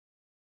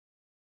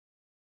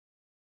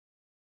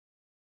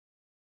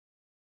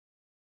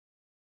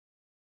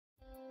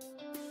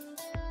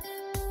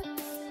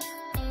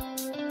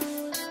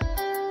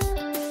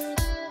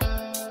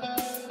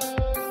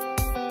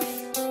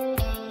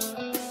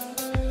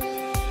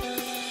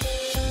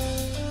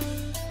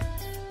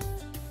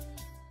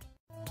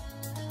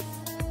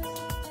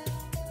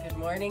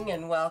morning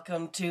and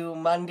welcome to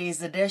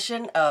Monday's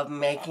edition of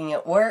Making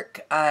It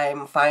Work.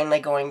 I'm finally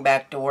going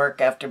back to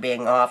work after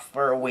being off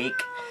for a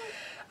week,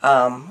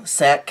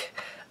 sick.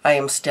 I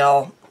am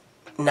still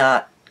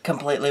not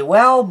completely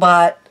well,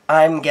 but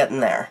I'm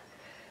getting there.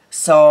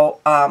 So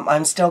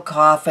I'm still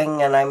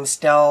coughing and I'm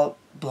still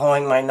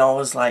blowing my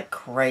nose like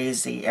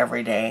crazy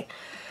every day.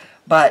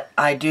 But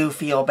I do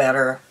feel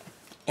better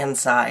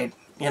inside,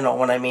 you know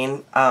what I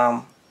mean?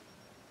 I'm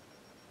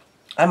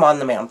on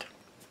the mend.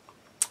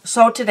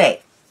 So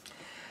today,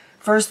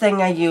 first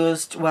thing I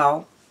used,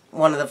 well,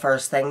 one of the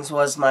first things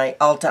was my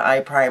Ulta Eye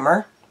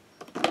Primer.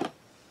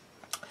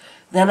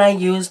 Then I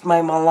used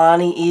my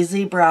Milani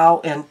Easy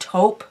Brow and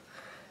Taupe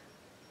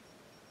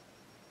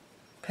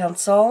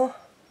pencil.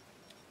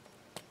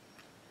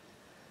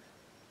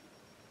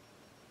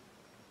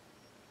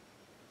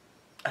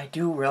 I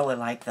do really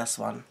like this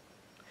one.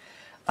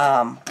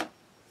 I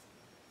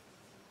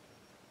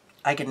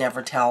can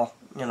never tell,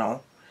 you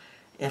know,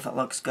 if it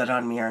looks good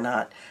on me or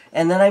not.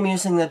 And then I'm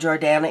using the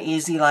Jordana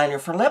Easy Liner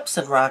for Lips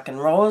in Rock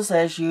and Rose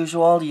as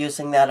usual,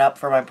 using that up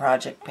for my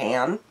project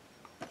pan.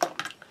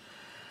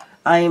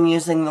 I am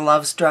using the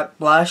Love Struck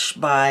blush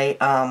by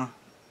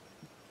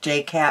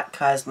J-Cat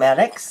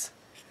Cosmetics.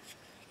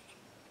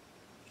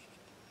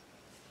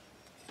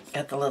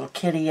 Got the little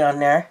kitty on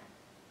there.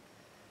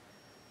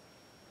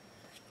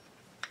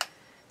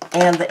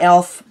 And the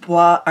e.l.f.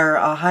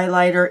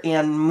 highlighter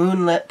in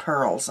Moonlit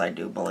Pearls, I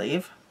do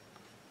believe.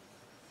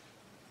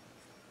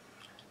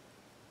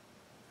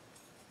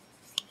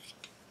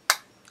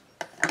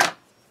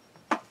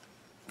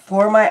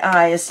 For my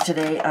eyes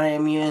today, I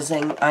am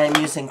using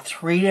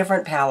 3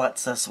 different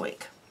palettes this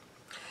week.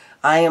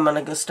 I am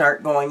going to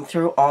start going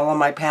through all of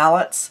my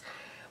palettes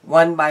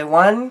one by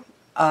one.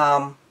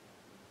 So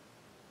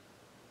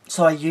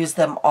I use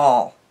them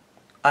all.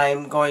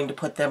 I'm going to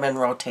put them in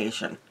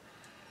rotation.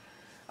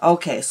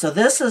 Okay, so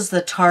this is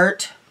the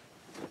Tarte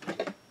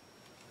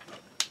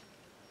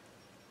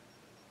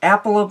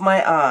Apple of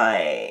My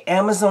Eye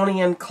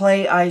Amazonian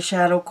Clay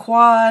Eyeshadow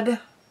Quad.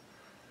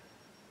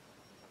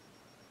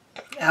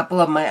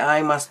 Apple of My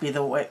Eye must be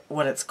the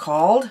what it's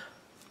called.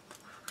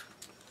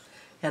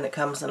 And it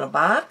comes in a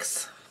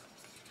box.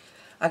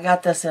 I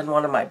got this in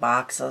one of my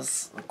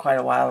boxes quite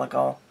a while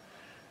ago.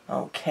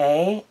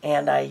 Okay,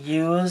 and I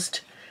used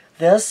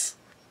this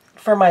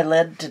for my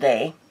lid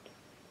today.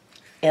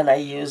 And I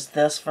used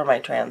this for my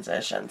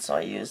transition. So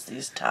I used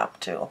these top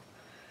 2.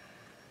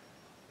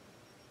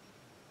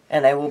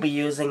 And I will be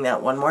using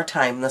that one more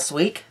time this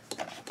week.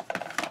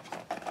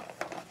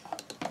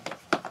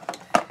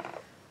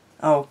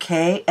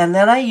 Okay, and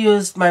then I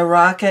used my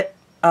Rocket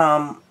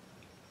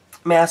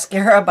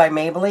mascara by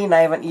Maybelline.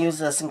 I haven't used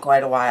this in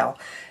quite a while.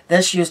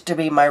 This used to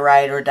be my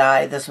ride or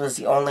die. This was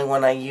the only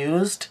one I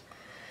used.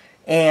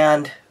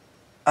 And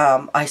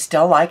I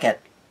still like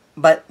it.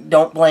 But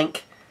don't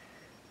blink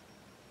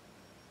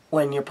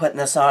when you're putting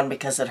this on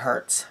because it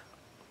hurts.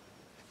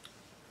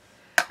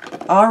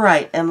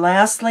 Alright, and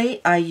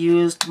lastly, I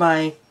used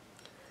my,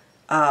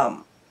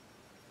 oh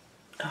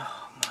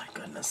my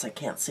goodness, I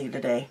can't see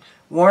today.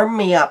 Warm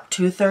Me Up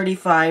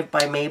 235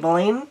 by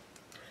Maybelline.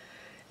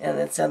 And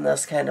it's in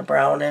this kind of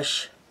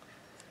brownish.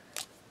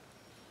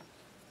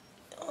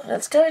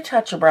 It's got a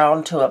touch of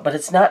brown to it, but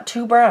it's not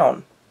too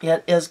brown.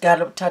 It has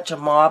got a touch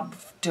of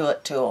mauve to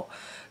it too.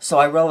 So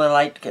I really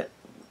liked it.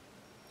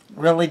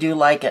 Really do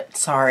like it.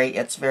 Sorry,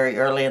 it's very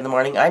early in the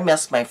morning. I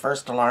missed my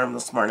first alarm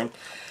this morning,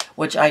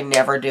 which I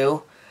never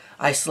do.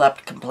 I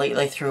slept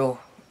completely through.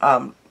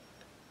 I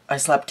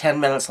slept 10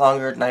 minutes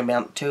longer than I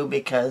meant to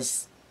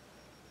because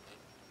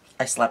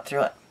I slept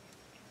through it.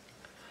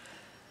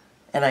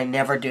 And I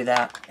never do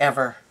that,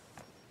 ever.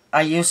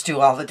 I used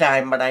to all the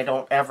time, but I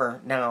don't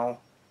ever now.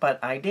 But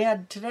I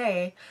did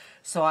today,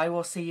 so I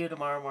will see you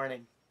tomorrow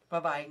morning.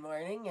 Bye-bye. Good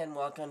morning, and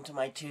welcome to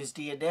my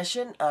Tuesday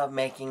edition of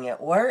Making It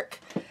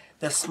Work.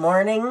 This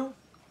morning,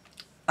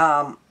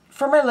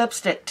 for my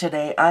lipstick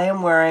today, I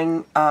am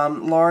wearing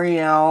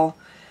L'Oreal.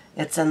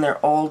 It's in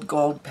their old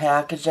gold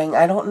packaging.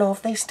 I don't know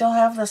if they still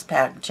have this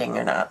packaging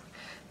or not.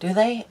 Do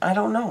they? I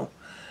don't know.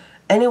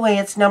 Anyway,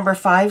 it's number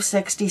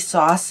 560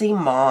 Saucy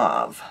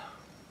Mauve.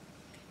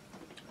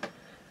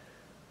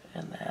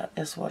 And that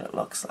is what it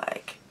looks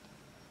like.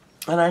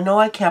 And I know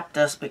I kept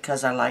this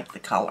because I like the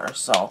color,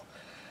 so.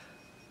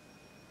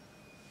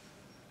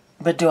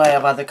 But do I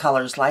have other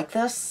colors like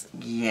this?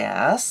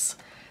 Yes.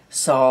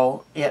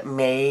 So it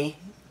may,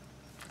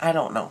 I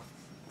don't know.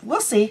 We'll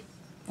see.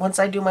 Once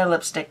I do my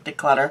lipstick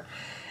declutter.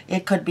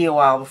 It could be a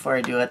while before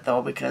I do it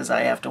though because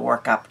I have to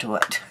work up to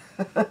it.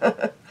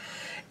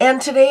 And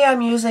today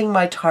I'm using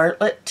my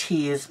Tartelette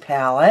Tease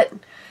palette.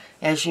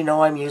 As you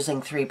know, I'm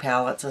using 3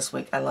 palettes this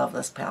week. I love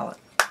this palette.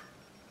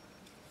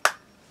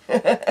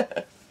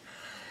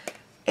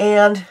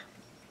 And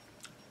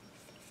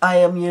I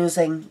am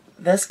using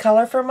this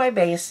color for my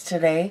base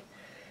today.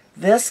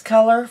 This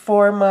color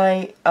for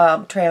my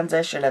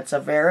transition. It's a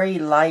very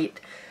light,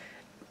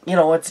 you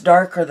know, it's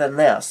darker than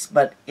this,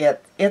 but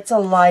it's a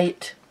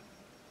light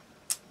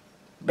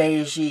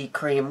beigey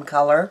cream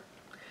color.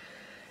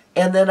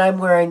 And then I'm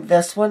wearing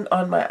this one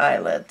on my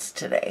eyelids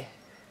today.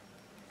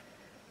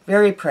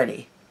 Very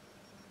pretty.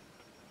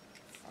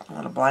 I'm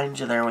going to blind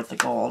you there with the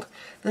gold.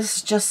 This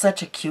is just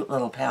such a cute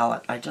little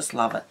palette. I just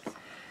love it.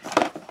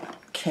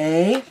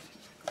 Okay.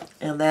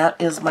 And that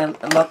is my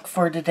look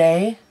for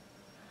today.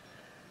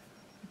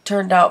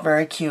 Turned out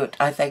very cute.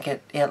 I think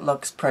it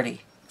looks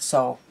pretty.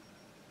 So,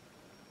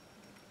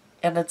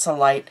 and it's a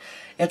light.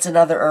 It's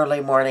another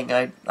early morning.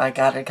 I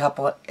got a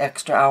couple of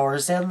extra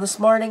hours in this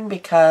morning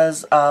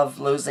because of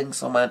losing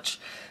so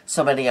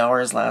many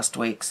hours last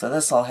week. So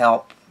this will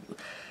help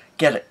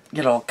get,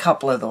 a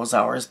couple of those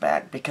hours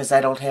back because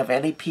I don't have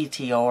any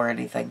PTO or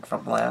anything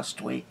from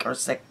last week or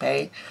sick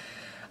pay.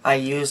 I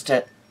used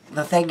it.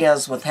 The thing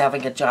is with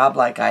having a job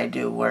like I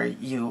do where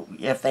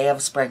if they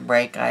have spring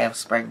break, I have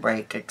spring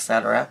break,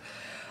 etc.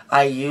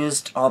 I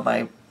used all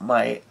my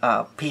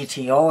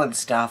PTO and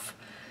stuff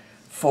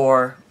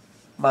for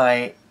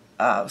my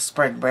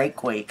spring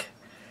break week.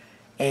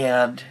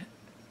 And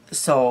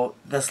so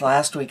this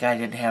last week I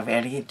didn't have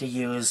any to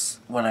use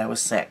when I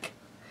was sick.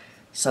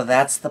 So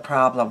that's the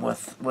problem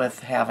with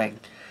having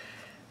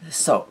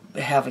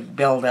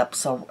build up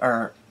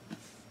or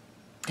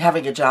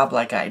having a job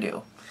like I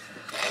do.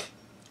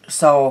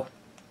 So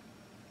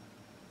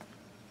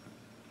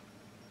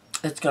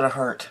it's going to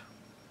hurt.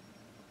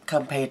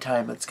 Come pay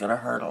time, it's going to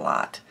hurt a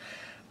lot.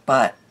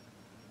 And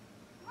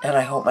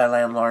I hope my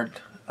landlord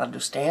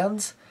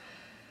understands.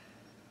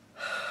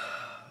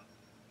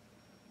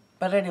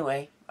 But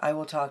anyway, I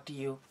will talk to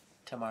you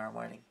tomorrow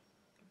morning.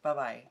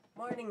 Bye-bye.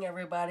 Morning,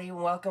 everybody.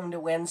 Welcome to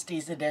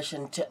Wednesday's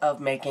edition of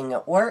Making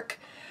It Work.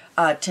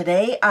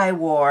 Today I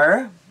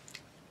wore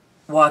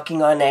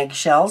Walking on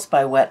Eggshells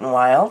by Wet n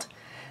Wild.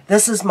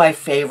 This is my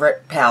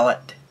favorite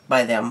palette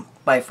by them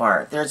by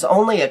far. There's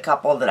only a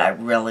couple that I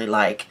really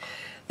like.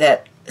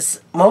 That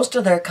most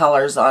of their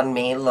colors on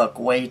me look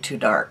way too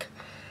dark.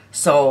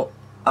 So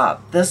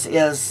this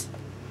is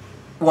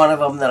one of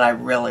them that I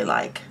really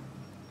like.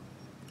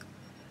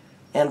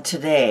 And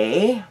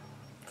today,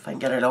 if I can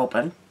get it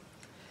open,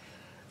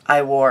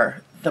 I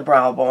wore the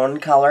brow bone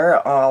color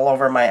all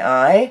over my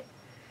eye.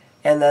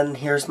 And then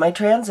here's my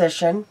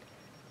transition.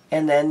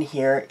 And then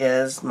here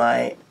is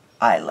my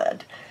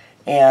eyelid.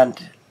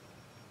 And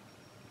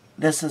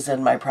this is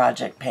in my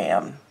project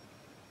pan.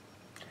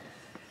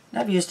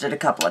 I've used it a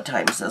couple of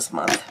times this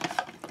month.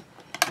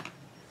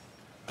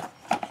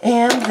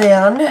 And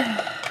then,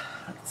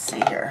 let's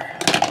see here.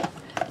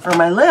 For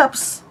my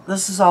lips,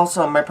 this is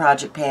also in my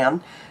project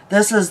pan.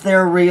 This is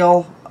their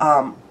real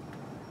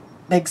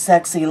Big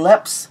Sexy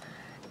Lips.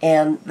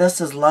 And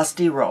this is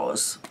Lusty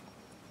Rose.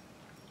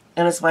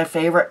 And it's my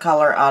favorite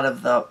color out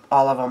of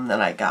all of them that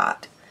I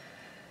got.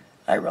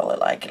 I really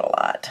like it a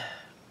lot.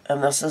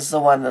 And this is the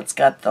one that's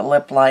got the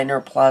lip liner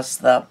plus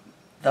the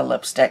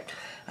lipstick.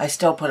 I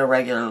still put a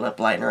regular lip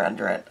liner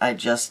under it.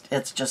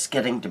 It's just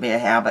getting to be a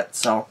habit.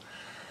 So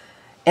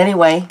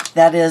anyway,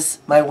 that is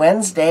my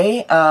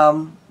Wednesday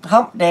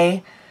hump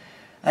day.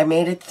 I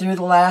made it through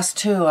the last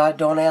two.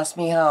 Don't ask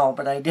me how,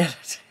 but I did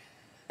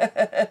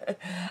it.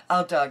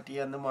 I'll talk to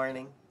you in the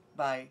morning.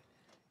 Bye.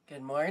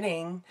 Good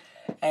morning,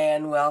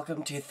 and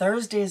welcome to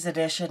Thursday's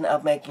edition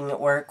of Making It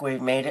Work.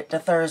 We've made it to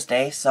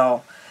Thursday,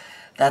 so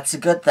that's a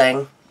good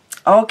thing.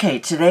 Okay,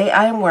 today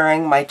I'm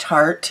wearing my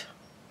Tarte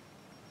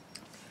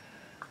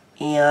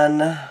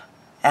in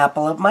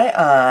Apple of My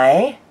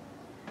Eye.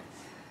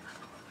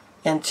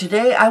 And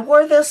today I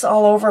wore this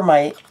all over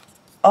my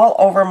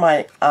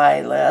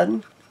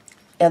eyelid.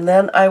 And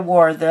then I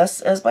wore this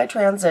as my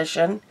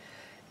transition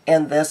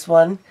and this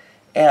one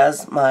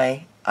as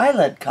my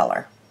eyelid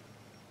color.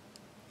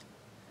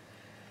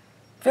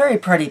 Very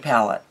pretty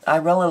palette. I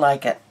really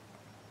like it.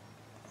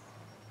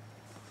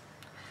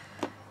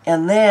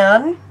 And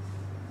then,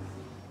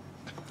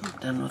 I'm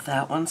done with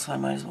that one, so I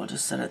might as well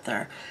just set it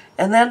there.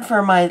 And then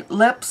for my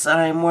lips,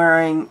 I'm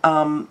wearing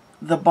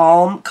the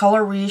Balm,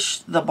 Color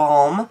Riche the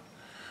Balm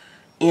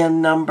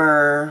in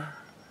number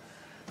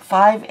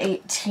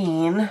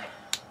 518,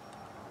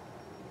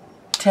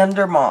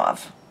 Tender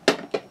Mauve.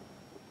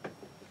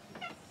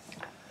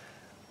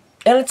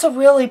 And it's a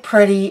really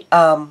pretty,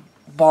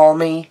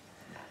 balmy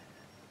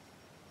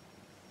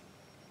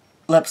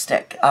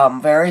lipstick.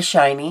 Very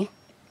shiny,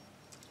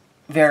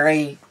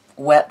 very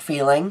wet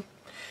feeling.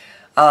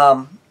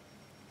 Not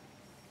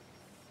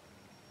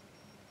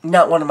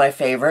one of my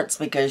favorites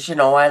because, you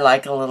know, I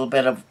like a little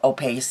bit of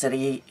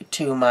opacity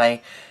to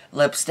my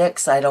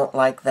lipsticks. I don't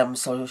like them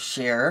so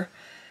sheer.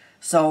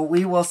 So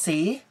we will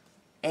see,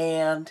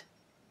 and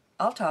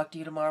I'll talk to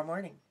you tomorrow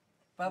morning.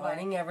 Bye-bye.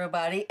 Morning,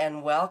 everybody,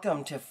 and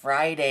welcome to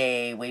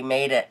Friday. We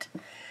made it.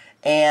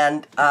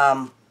 And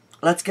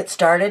let's get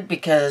started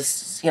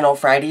because, you know,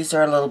 Fridays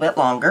are a little bit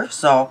longer.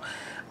 So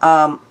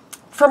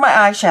for my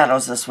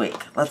eyeshadows this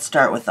week, let's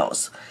start with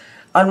those.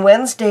 On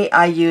Wednesday,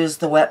 I used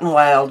the Wet n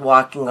Wild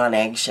Walking on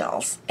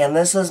Eggshells. And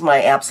this is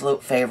my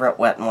absolute favorite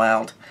Wet n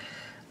Wild.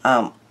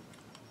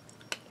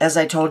 As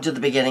I told you at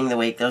the beginning of the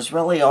week, there's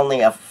really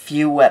only a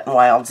few Wet n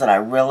Wilds that I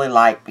really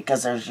like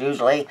because there's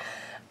usually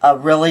a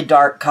really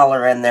dark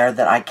color in there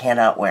that I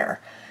cannot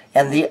wear.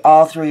 And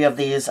all three of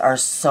these are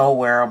so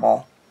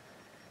wearable.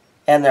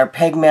 And they're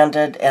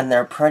pigmented and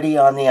they're pretty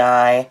on the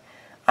eye.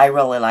 I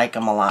really like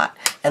them a lot.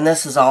 And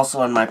this is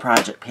also in my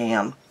project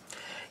pan.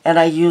 And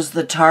I use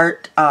the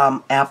Tarte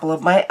Apple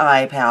of My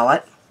Eye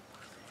palette.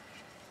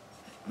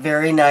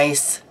 Very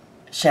nice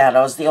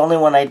shadows. The only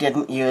one I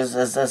didn't use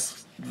is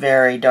this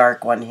very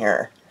dark one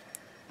here.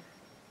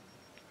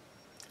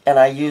 And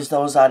I used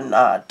those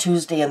on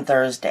Tuesday and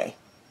Thursday.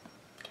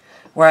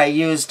 Where I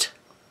used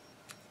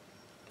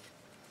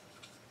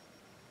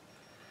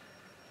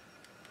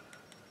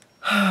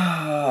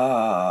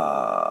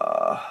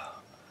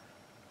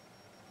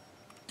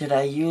did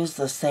I use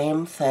the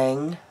same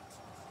thing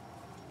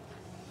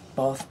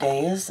both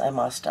days? I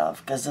must have,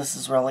 because this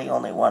is really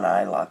only one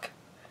eye look.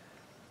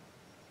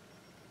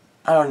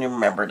 I don't even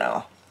remember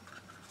now.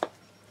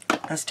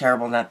 That's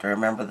terrible not to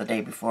remember the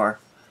day before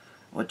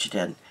what you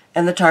did.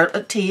 And the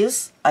Tartelette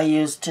Teas I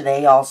used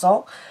today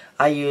also.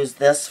 I use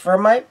this for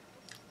my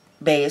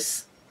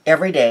base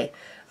every day.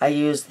 I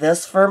use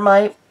this for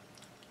my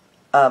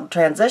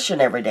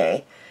transition every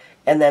day.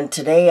 And then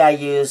today I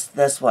used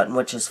this one,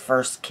 which is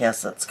First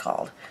Kiss it's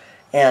called.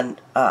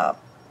 And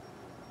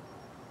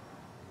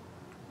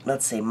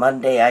let's see,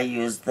 Monday I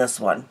used this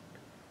one.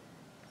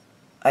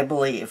 I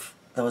believe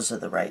those are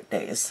the right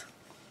days.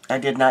 I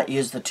did not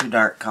use the two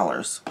dark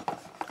colors.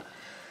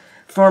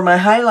 For my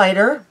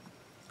highlighter,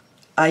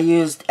 I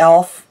used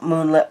e.l.f.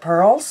 Moonlit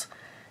Pearls.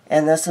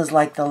 And this is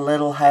like the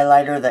little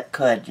highlighter that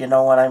could, you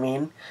know what I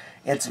mean?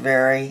 It's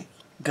very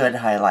good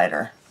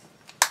highlighter.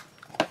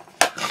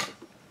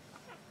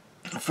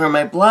 For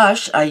my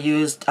blush, I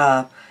used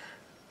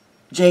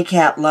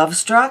J-Cat Love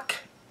Struck.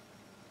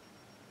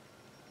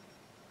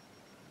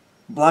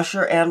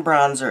 Blusher and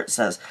bronzer, it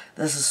says.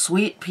 This is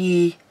Sweet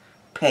Pea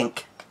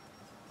Pink.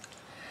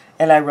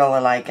 And I really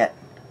like it.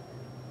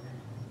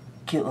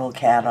 Cute little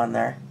cat on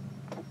there.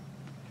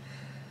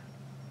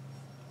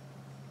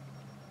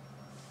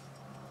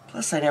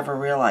 Plus, I never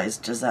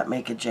realized, does that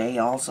make a J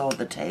also,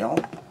 the tail?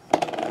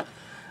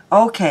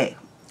 Okay,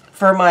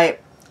 for my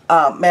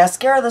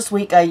mascara this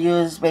week, I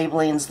used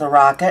Maybelline's The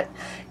Rocket.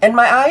 And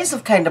my eyes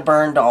have kind of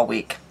burned all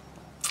week.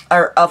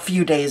 Or a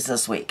few days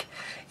this week.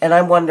 And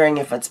I'm wondering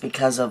if it's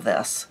because of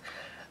this.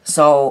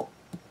 So,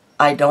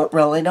 I don't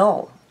really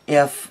know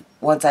if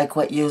once I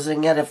quit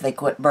using it, if they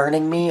quit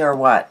burning me or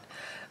what.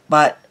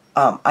 But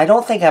I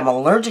don't think I'm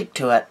allergic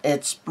to it.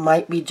 It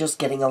might be just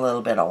getting a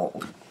little bit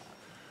old.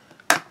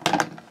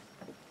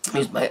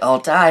 Use my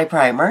Ulta Eye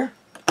Primer.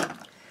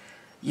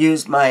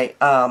 Use my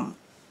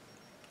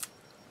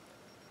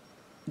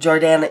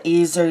Jordana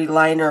Easy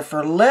Liner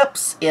for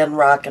Lips in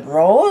Rock and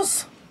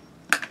Rose.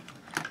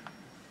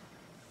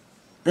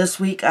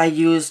 This week I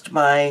used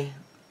my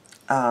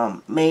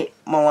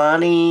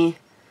Milani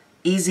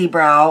Easy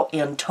Brow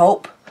in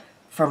Taupe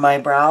for my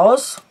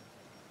brows.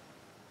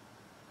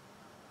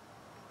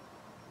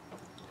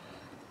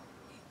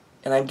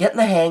 And I'm getting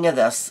the hang of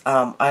this.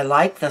 I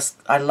like this.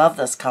 I love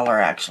this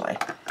color actually.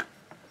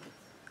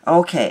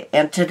 Okay,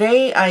 and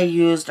today I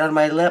used on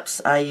my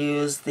lips, I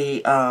used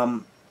the,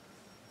 I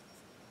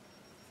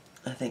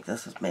think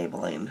this is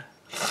Maybelline.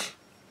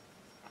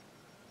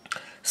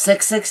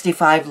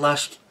 665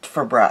 Lush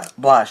for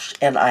blush,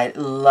 and I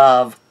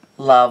love,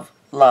 love,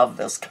 love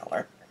this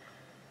color.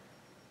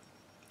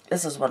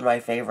 This is one of my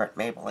favorite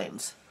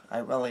Maybellines. I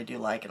really do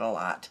like it a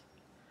lot.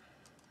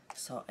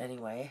 So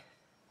anyway,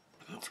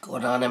 what's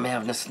going on? I'm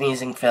having a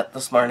sneezing fit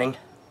this morning.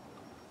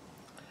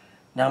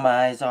 Now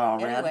my eyes are all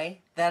red.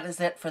 Anyway, that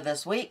is it for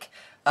this week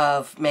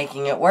of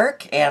Making It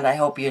Work, and I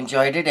hope you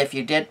enjoyed it. If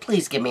you did,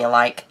 please give me a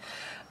like.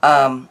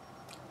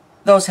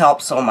 Those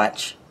help so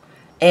much.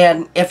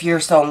 And if you're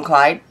so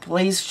inclined,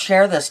 please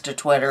share this to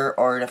Twitter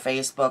or to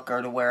Facebook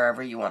or to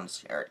wherever you want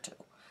to share it to.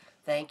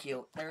 Thank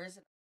you. There is